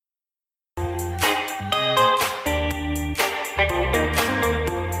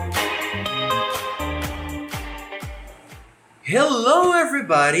Hello,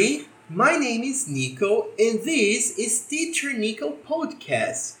 everybody. My name is Nico, and this is Teacher Nico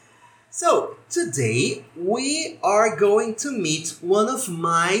Podcast. So, today we are going to meet one of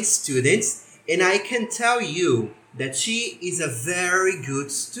my students, and I can tell you that she is a very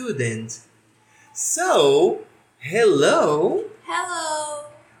good student. So, hello. Hello,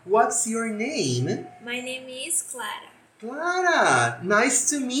 What's your name? my name is Clara. Clara, nice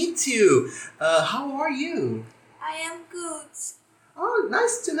to meet you. How are you? I am good. Oh,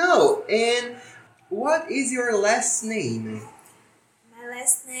 nice to know. And what is your last name? My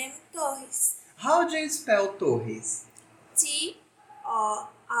last name Torres. How do you spell Torres? Torres.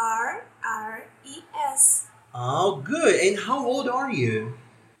 Oh, good. And how old are you?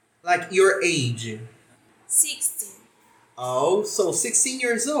 Like your age? 16. Oh, so 16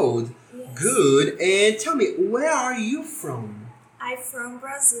 years old. Yes. Good. And tell me, where are you from? I'm from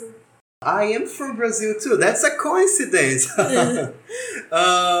Brazil. I am from Brazil too. That's a coincidence. And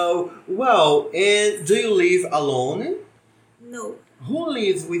do you live alone? No. Who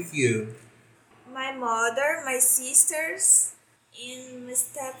lives with you? My mother, my sisters, and my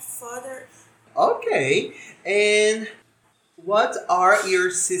stepfather. Okay. And what are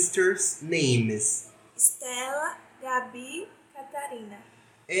your sisters' names? Stella, Gabi, Catarina.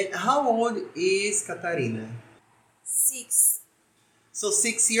 And how old is Catarina? 6. So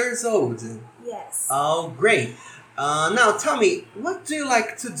 6 years old. Yes. Oh, great. Now tell me, what do you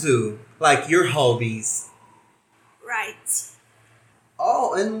like to do? Like your hobbies? Right.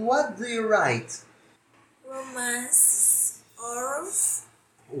 Oh, and what do you write? Romance, orals.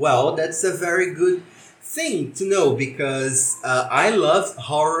 Well, that's a very good thing to know because I love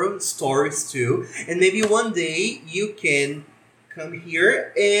horror stories too. And maybe one day you can come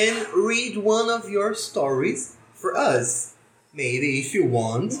here and read one of your stories for us. Maybe if you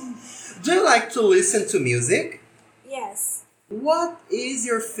want. Do you like to listen to music? Yes. What is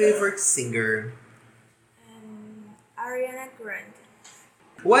your favorite singer? Ariana Grande.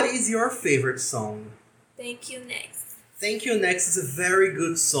 What is your favorite song? Thank you, next. Thank You Next is a very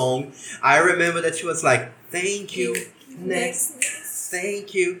good song. I remember that she was like, thank you, next,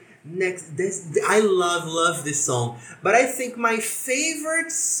 thank you, next. I love this song. But I think my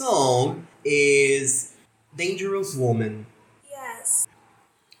favorite song is Dangerous Woman. Yes.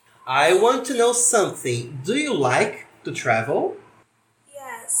 I want to know something. Do you like to travel?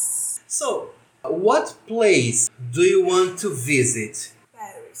 Yes. So, what place do you want to visit?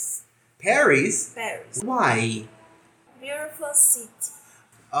 Paris. Paris? Paris. Why? Beautiful city.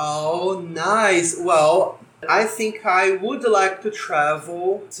 Oh, nice. Well, I think I would like to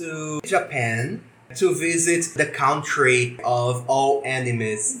travel to Japan to visit the country of all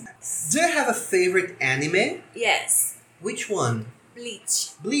animes. Do you have a favorite anime? Yes. Which one?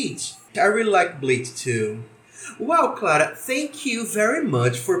 Bleach. Bleach. I really like Bleach too. Wow, Clara, thank you very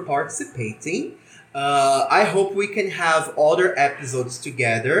much for participating. I hope we can have other episodes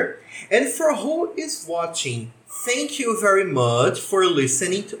together. And for who is watching, thank you very much for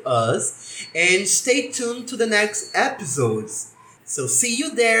listening to us. And stay tuned to the next episodes. So see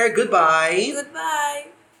you there. Goodbye. Goodbye.